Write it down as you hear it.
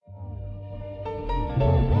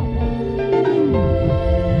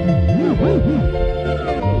Insight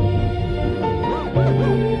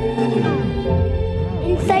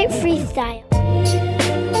Freestyle.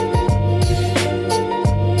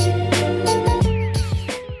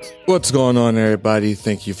 What's going on, everybody?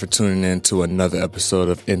 Thank you for tuning in to another episode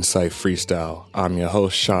of Insight Freestyle. I'm your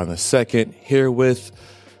host, Sean II, here with,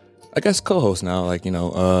 I guess, co-host now,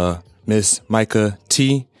 Miss Micah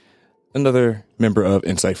T, another member of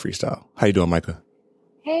Insight Freestyle. How you doing, Micah?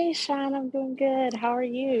 Hey, Sean, I'm doing good. How are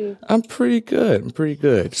you? I'm pretty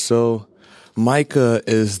good. So, Micah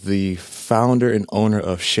is the founder and owner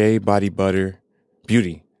of Shea Body Butter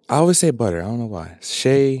Beauty. I always say butter. I don't know why.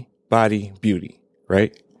 Shea Body Beauty,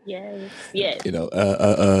 right? Yes. You know,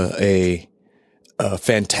 a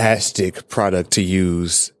fantastic product to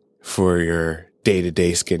use for your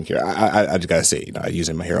day-to-day skincare. I just gotta say, I use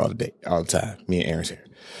it in my hair all the time. Me and Aaron's hair.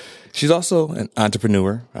 She's also an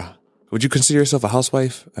entrepreneur. Would you consider yourself a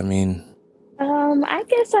housewife? I mean, I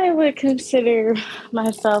guess I would consider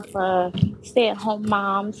myself a stay-at-home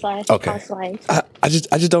mom / housewife. I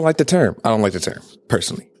just don't like the term. I don't like the term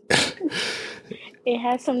personally. It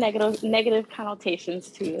has some negative connotations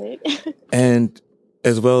to it. And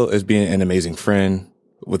as well as being an amazing friend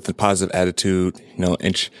with a positive attitude,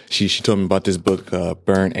 and she told me about this book,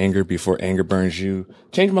 Burn Anger Before Anger Burns You.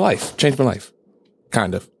 Changed my life.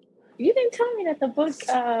 Kind of. You didn't tell me that the book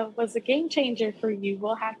was a game changer for you.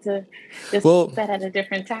 We'll have to discuss that at a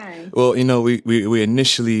different time. Well, we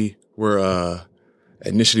initially were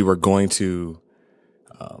going to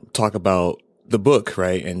talk about the book,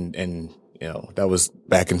 right? And that was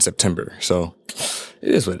back in September. So it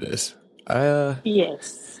is what it is.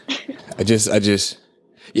 Yes.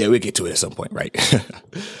 We'll get to it at some point, right?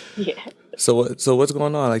 Yeah. So what's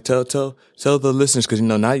going on? Like, tell the listeners, because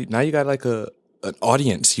now you got like an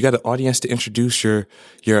audience. You got an audience to introduce your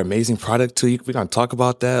amazing product to. We're gonna talk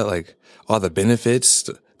about that, like all the benefits,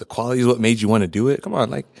 the qualities, what made you want to do it. Come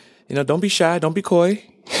on, don't be shy, don't be coy.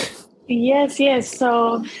 Yes.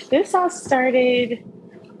 So this all started,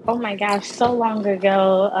 oh my gosh, so long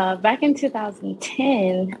ago, back in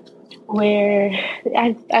 2010, where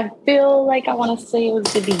I feel like I want to say it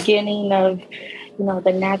was the beginning of,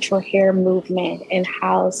 the natural hair movement, and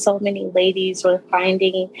how so many ladies were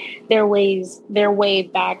finding their way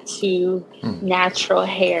back to natural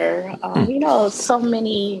hair. So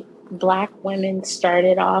many Black women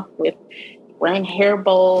started off with wearing hair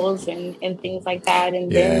bows and things like that.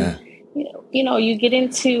 And then, you get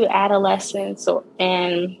into adolescence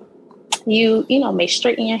and you may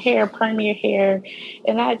straighten your hair, perm your hair.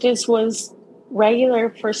 And that just was regular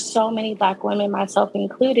for so many Black women, myself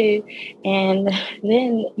included. And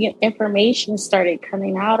then information started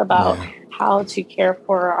coming out about how to care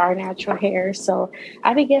for our natural hair. So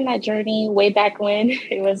I began that journey way back when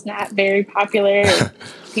it was not very popular.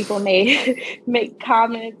 People may make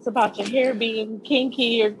comments about your hair being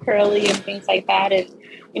kinky or curly and things like that. And,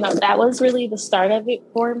 that was really the start of it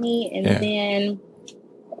for me. And then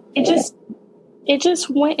it just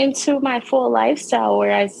went into my full lifestyle,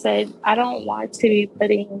 where I said, I don't want to be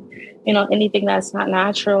putting, anything that's not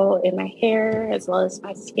natural in my hair as well as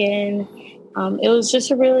my skin. It was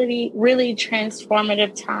just a really, really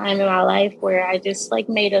transformative time in my life, where I just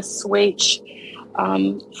made a switch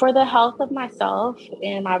for the health of myself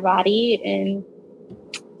and my body, and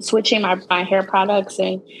switching my hair products.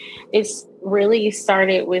 And it's really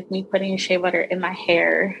started with me putting shea butter in my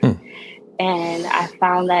hair. And I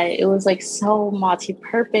found that it was so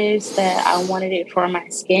multi-purpose that I wanted it for my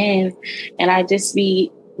skin. And I just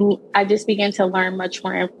began to learn much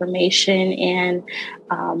more information, and,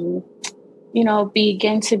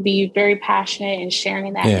 begin to be very passionate in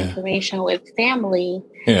sharing that information with family.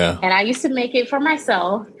 Yeah. And I used to make it for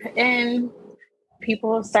myself, and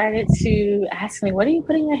people started to ask me, what do you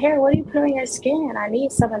put in your hair? What do you put on your skin? I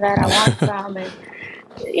need some of that. I want some. And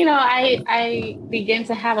I began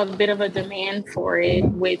to have a bit of a demand for it,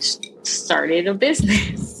 which started a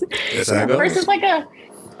business. First, it's like a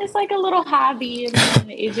little hobby, and then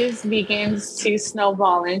it just begins to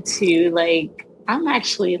snowball into I'm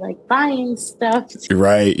actually buying stuff to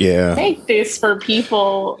make this for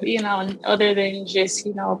people, other than just,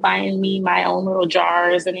 buying me my own little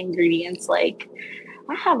jars and ingredients. I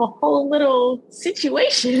have a whole little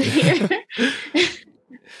situation here.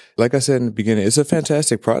 Like I said in the beginning, it's a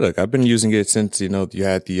fantastic product. I've been using it since, you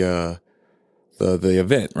had the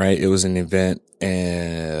event, right? It was an event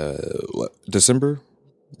in November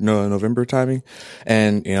timing.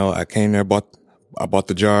 And, I came there, I bought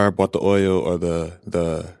the jar, bought the oil or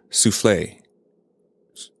the souffle.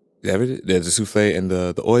 There's the souffle and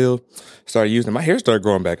the oil. Started using it. My hair started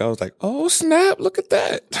growing back. I was like, oh snap, look at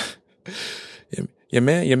that. your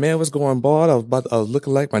man was going bald. I was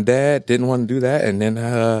looking like my dad. Didn't want to do that, and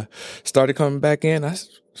then started coming back in. I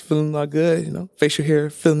was feeling all good. Facial hair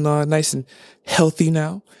feeling all nice and healthy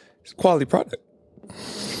now. It's a quality product.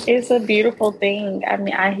 It's a beautiful thing. I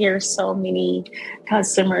mean, I hear so many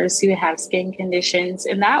customers who have skin conditions,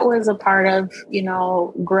 and that was a part of,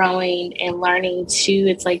 growing and learning too.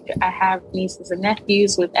 It's like I have nieces and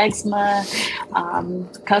nephews with eczema,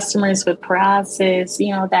 customers with psoriasis,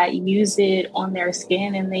 that use it on their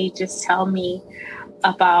skin, and they just tell me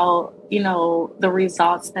about, the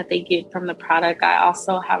results that they get from the product. I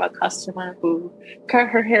also have a customer who cut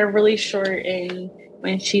her hair really short, and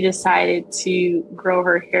when she decided to grow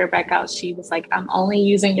her hair back out, she was like, I'm only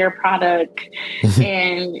using your product.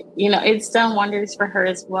 And, it's done wonders for her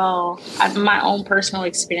as well. My own personal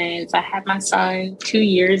experience, I had my son 2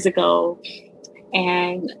 years ago,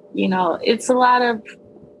 and, it's a lot of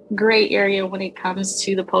gray area when it comes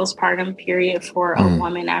to the postpartum period for a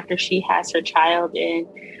woman after she has her child. And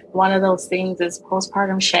one of those things is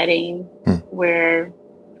postpartum shedding, where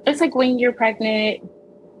it's like when you're pregnant,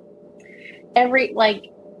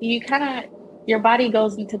 your body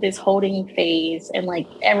goes into this holding phase, and like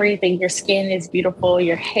everything, your skin is beautiful,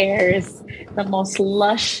 your hair is the most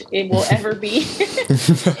lush it will ever be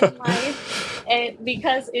in life. And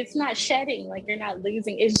because it's not shedding, like you're not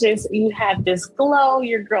losing, it's just you have this glow,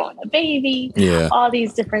 you're growing a baby, all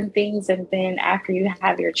these different things. And then after you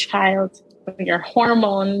have your child, your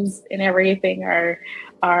hormones and everything are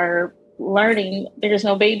learning there's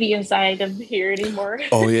no baby inside of here anymore.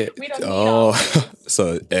 Oh yeah. We don't need all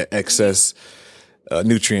so excess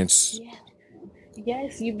nutrients. Yeah.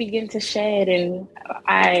 Yes, you begin to shed, and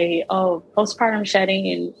postpartum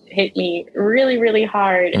shedding and hit me really, really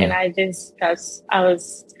hard, and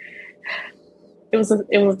it was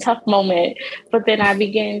a tough moment. But then I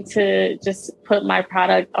began to just put my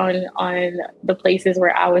product on the places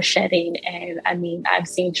where I was shedding, and I mean, I've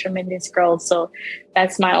seen tremendous growth. So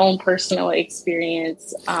that's my own personal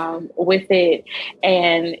experience with it,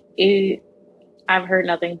 and I've heard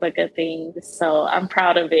nothing but good things. So I'm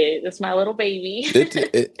proud of it. It's my little baby.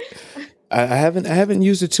 I haven't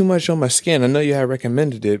used it too much on my skin. I know you had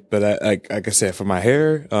recommended it, but like I said, for my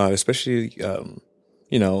hair, especially.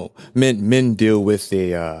 Men deal with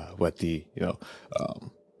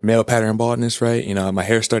male pattern baldness, right? My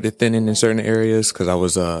hair started thinning in certain areas because I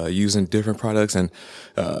was using different products, and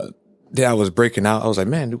then I was breaking out. I was like,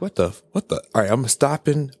 man, dude, what the? All right, I'm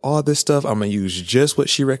stopping all this stuff. I'm gonna use just what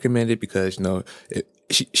she recommended because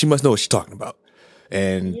she must know what she's talking about.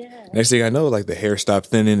 And next thing I know, like the hair stopped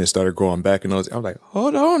thinning and started growing back, and I was like,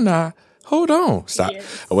 hold on now. Hold on. Stop.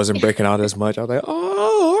 Yes. I wasn't breaking out as much. I was like,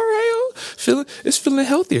 oh, all right. It's feeling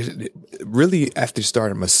healthier. Really, after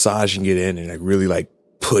starting massaging it in and like really like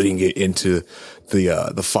putting it into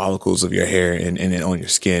the follicles of your hair and on your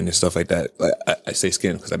skin and stuff like that. Like, I say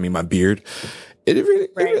skin because I mean my beard.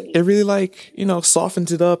 It really like,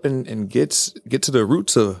 softens it up and get to the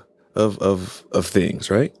roots of things,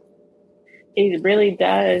 right? It really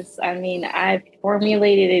does. I mean, I've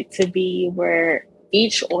formulated it to be where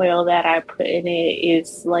each oil that I put in it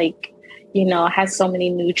is like, has so many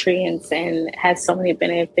nutrients and has so many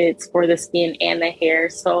benefits for the skin and the hair.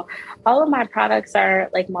 So all of my products are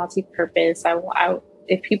like multi-purpose.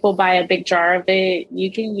 If people buy a big jar of it,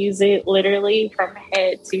 you can use it literally from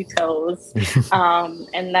head to toes.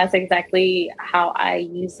 And that's exactly how I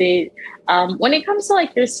use it. When it comes to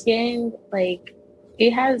like your skin, like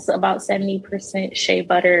it has about 70% shea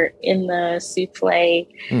butter in the souffle,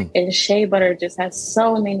 and shea butter just has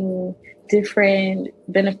so many different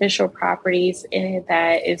beneficial properties in it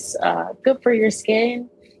that is good for your skin.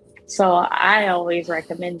 So I always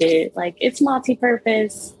recommend it. Like it's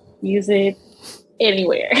multi-purpose. Use it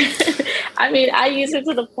anywhere. I mean, I use it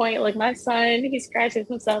to the point like my son, he scratches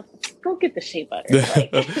himself. Go get the shea butter.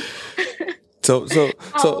 Like,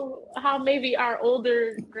 how maybe our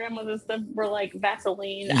older grandmas and stuff were like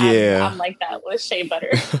Vaseline. Yeah, I'm like that with shea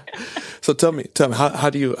butter. So tell me, how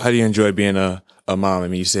do you enjoy being a mom? I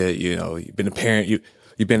mean, you said you've been a parent. You've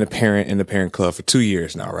been a parent in the parent club for 2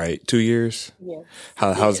 years now, right? 2 years. Yes.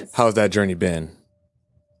 How's that journey been?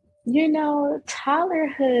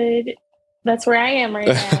 Toddlerhood. That's where I am right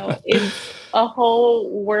now. Is a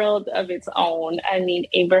whole world of its own. I mean,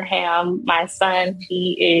 Abraham, my son,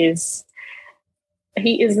 he is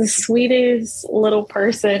the sweetest little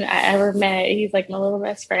person I ever met. He's like my little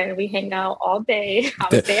best friend. We hang out all day. I'm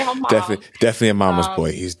a stay-at-home mom. Definitely a mama's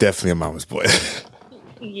boy. He's definitely a mama's boy.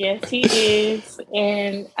 Yes, he is.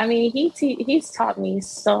 And I mean, he's taught me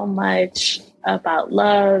so much about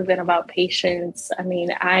love and about patience. I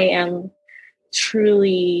mean, I am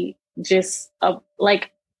truly just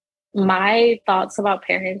my thoughts about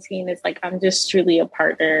parenting is like I'm just truly a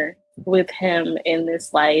partner with him in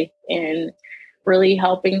this life and really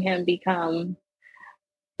helping him become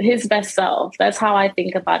his best self. That's how I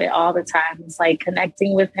think about it all the time. It's like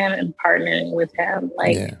connecting with him and partnering with him.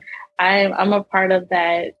 Like Yeah. I'm a part of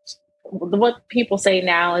that. What people say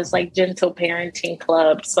now is like gentle parenting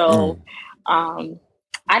club. So Mm. um,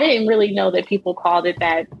 I didn't really know that people called it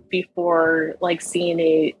that before, like seeing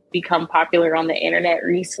it become popular on the internet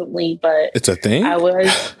recently. But It's a thing? I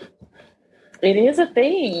was. It is a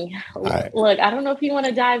thing. I Look, I don't know if you want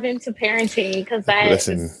to dive into parenting because that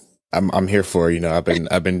listen. is I'm here for it.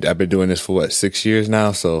 I've been doing this for what, 6 years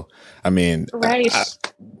now. So I mean, right.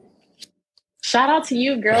 Shout out to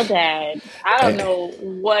you, girl dad. I don't know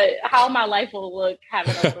how my life will look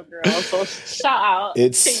having a little girl. So shout out to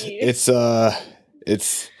it's you. it's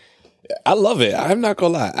it's I love it. I'm not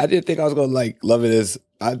gonna lie. I didn't think I was gonna like love it as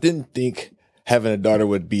I didn't think having a daughter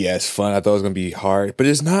would be as fun. I thought it was gonna be hard, but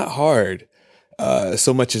it's not hard.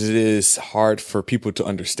 So much as it is hard for people to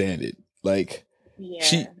understand it. Like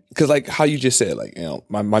Yeah. because like how you just said, like,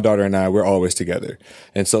 my daughter and I, we're always together.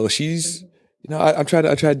 And so she's, I try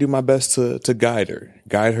to do my best to guide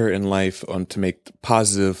her in life on to make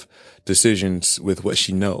positive decisions with what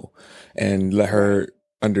she know and let her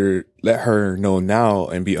know now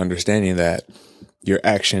and be understanding that your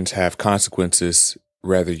actions have consequences,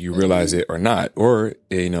 whether you realize it or not, or,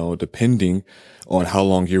 depending on how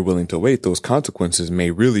long you're willing to wait, those consequences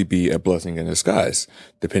may really be a blessing in disguise,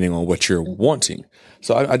 depending on what you're wanting.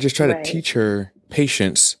 So I just try to teach her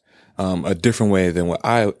patience, a different way than what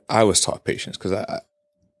I was taught patience. Cause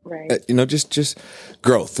just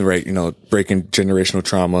growth, right? Breaking generational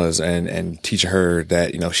traumas and teaching her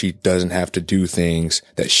that, she doesn't have to do things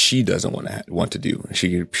that she doesn't want to do.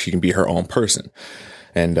 She can be her own person.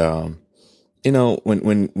 And,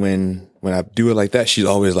 when I do it like that, she's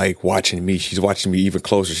always like watching me. She's watching me even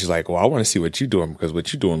closer. She's like, well, I want to see what you're doing because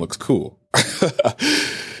what you're doing looks cool.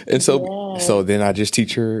 And so then I just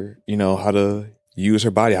teach her, how to use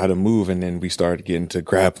her body, how to move. And then we start getting to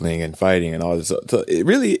grappling and fighting and all this. So it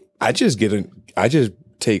really, I just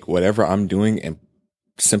take whatever I'm doing and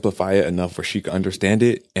simplify it enough where she can understand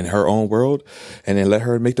it in her own world and then let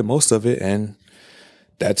her make the most of it. And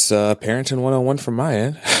that's parenting 101 from my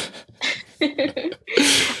end.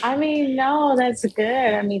 I mean, no, that's good.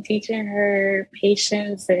 I mean, teaching her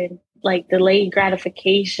patience and like delayed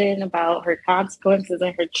gratification about her consequences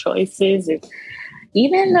and her choices. And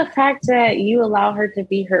even the fact that you allow her to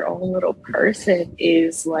be her own little person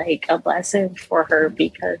is like a blessing for her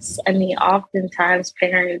because, I mean, oftentimes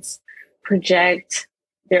parents project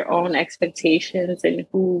their own expectations and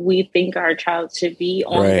who we think our child should be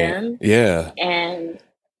on them. Yeah. And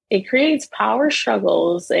it creates power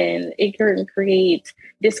struggles and it can create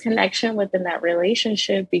disconnection within that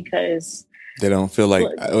relationship because they don't feel like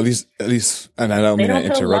at least, and I don't mean to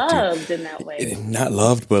interrupt you. Loved in that way. Not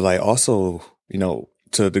loved, but like also,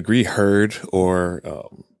 to a degree heard or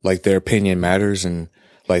like their opinion matters and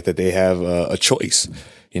like that they have a choice.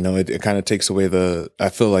 It kind of takes away I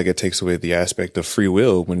feel like it takes away the aspect of free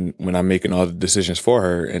will when I'm making all the decisions for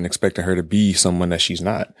her and expecting her to be someone that she's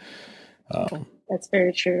not. That's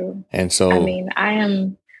very true. And so, I mean,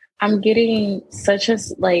 I'm getting such a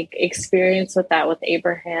like experience with that with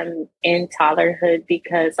Abraham in toddlerhood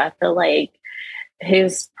because I feel like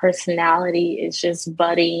his personality is just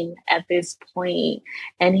budding at this point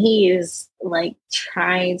and he is like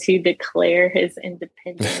trying to declare his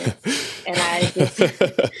independence. And I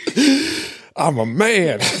just I'm a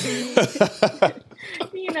man.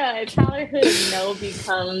 Childhood no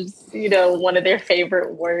becomes, one of their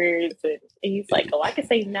favorite words. And he's like, oh, I can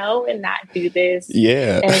say no and not do this.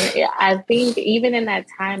 Yeah. And I think even in that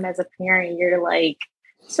time as a parent, you're like,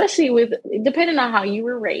 especially depending on how you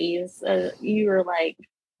were raised, you were like,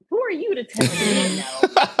 who are you to tell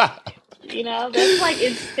me no? That's like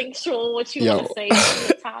instinctual what you want to say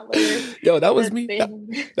to a toddler. Yo, that was me. That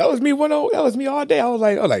was me. That was me all day. I was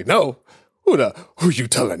like, no. Who you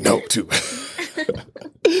telling no to?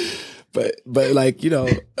 but like,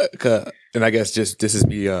 and I guess just this is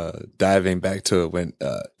me diving back to when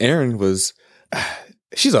Erin was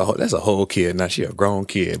that's a whole kid. Now she a grown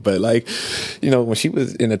kid. But like, when she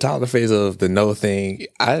was in the toddler phase of the no thing,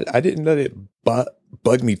 I didn't let it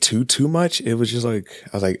bug me too much. It was just like,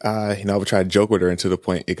 I was like, I would try to joke with her until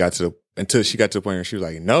she got to the point where she was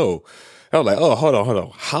like, no. I was like, oh, hold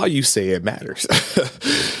on. How you say it matters.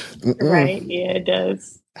 Right. Yeah, it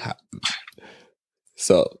does.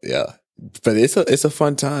 So yeah, but it's a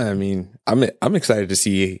fun time. I mean, I'm excited to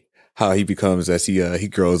see how he becomes as he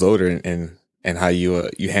grows older and how you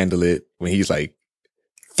handle it when he's like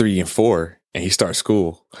 3 and 4 Mm-hmm. and he starts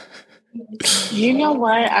school. You know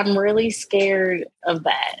what? I'm really scared of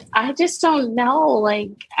that. I just don't know. Like,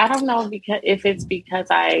 I don't know because if it's because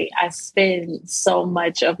I spend so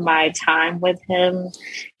much of my time with him,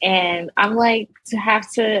 and I'm like to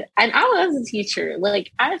have to. And I was a teacher.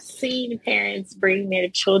 Like, I've seen parents bring their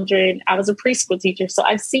children. I was a preschool teacher, so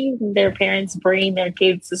I've seen their parents bring their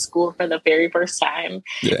kids to school for the very first time,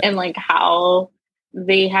 Yeah. and like how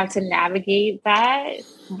they have to navigate that.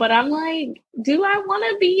 But I'm like, do I want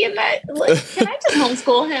to be in that? Like, can I just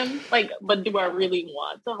homeschool him? Like, but do I really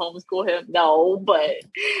want to homeschool him? No, but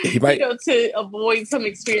He might, to avoid some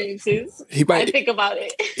experiences, I think about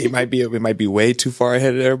it. It might be way too far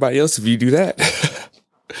ahead of everybody else if you do that.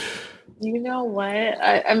 You know what?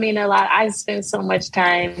 I mean, I spend so much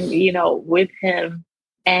time, with him,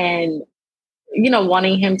 and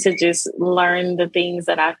wanting him to just learn the things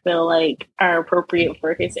that I feel like are appropriate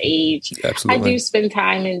for his age. Absolutely. I do spend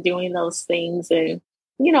time in doing those things. And,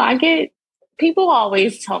 people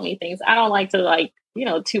always tell me things. I don't like to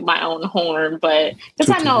toot my own horn, but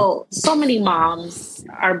because I know so many moms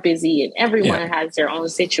are busy and everyone has their own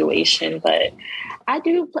situation, but I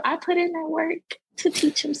put in that work to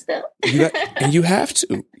teach him stuff. And you have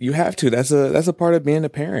to, that's a part of being a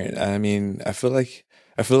parent. I mean, I feel like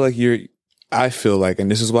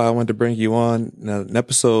and this is why I wanted to bring you on an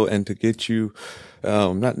episode and to get you,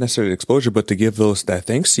 not necessarily exposure, but to give that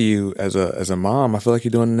thanks to you as a mom. I feel like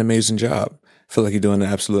you're doing an amazing job. I feel like you're doing an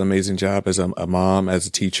absolute amazing job as a mom, as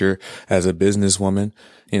a teacher, as a businesswoman,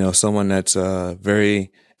 someone that's,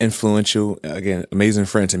 very influential, again, amazing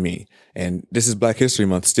friend to me. And this is Black History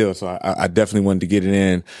Month still. So I definitely wanted to get it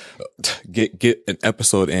in, get an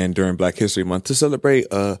episode in during Black History Month to celebrate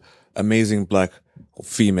a amazing Black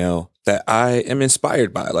female that I am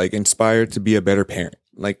inspired by, like inspired to be a better parent.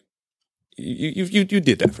 Like you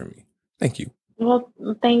did that for me. Thank you. Well,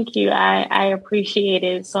 thank you. I appreciate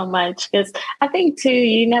it so much because I think too,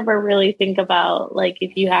 you never really think about like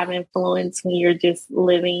if you have influence when you're just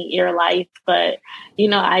living your life. But,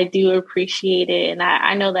 I do appreciate it. And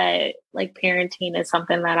I know that like parenting is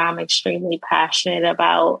something that I'm extremely passionate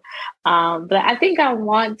about. But I think I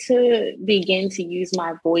want to begin to use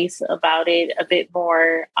my voice about it a bit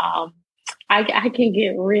more. I can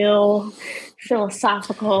get real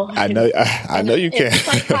philosophical. I know you can.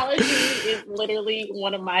 Psychology is literally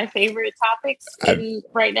one of my favorite topics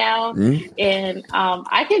right now, and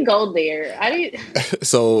I can go there.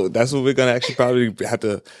 So that's what we're gonna actually probably have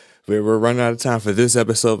to. We're running out of time for this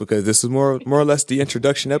episode because this is more or less the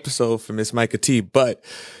introduction episode for Miss Micah T. But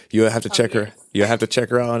you'll have to check her. You'll have to check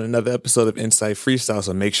her out on another episode of Insight Freestyle.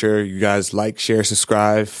 So make sure you guys like, share,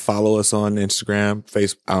 subscribe, follow us on Instagram,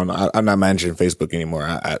 Facebook. I don't know. I'm not managing Facebook anymore.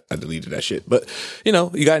 I deleted that shit. But you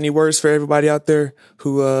got any words for everybody out there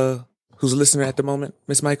who's listening at the moment,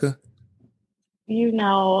 Miss Micah?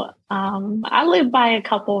 I live by a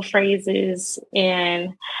couple phrases,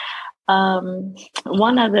 and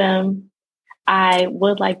one of them I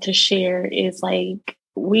would like to share is like,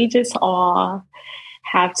 we just all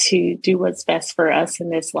have to do what's best for us in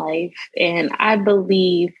this life. And I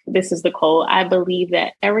believe, this is the quote, I believe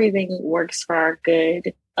that everything works for our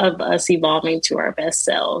good of us evolving to our best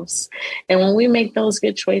selves. And when we make those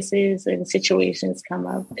good choices and situations come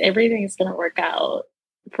up, everything is going to work out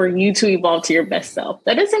for you to evolve to your best self.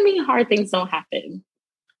 That doesn't mean hard things don't happen,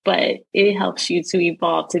 but it helps you to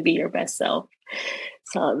evolve to be your best self.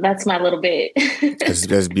 So that's my little bit.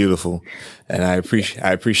 That's beautiful. And I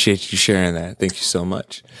appreciate you sharing that. Thank you so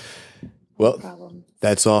much. Well, no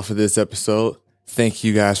that's all for this episode. Thank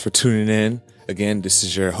you guys for tuning in. Again, this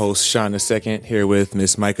is your host, Sean II, here with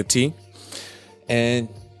Miss Micah T. And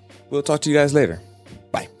we'll talk to you guys later.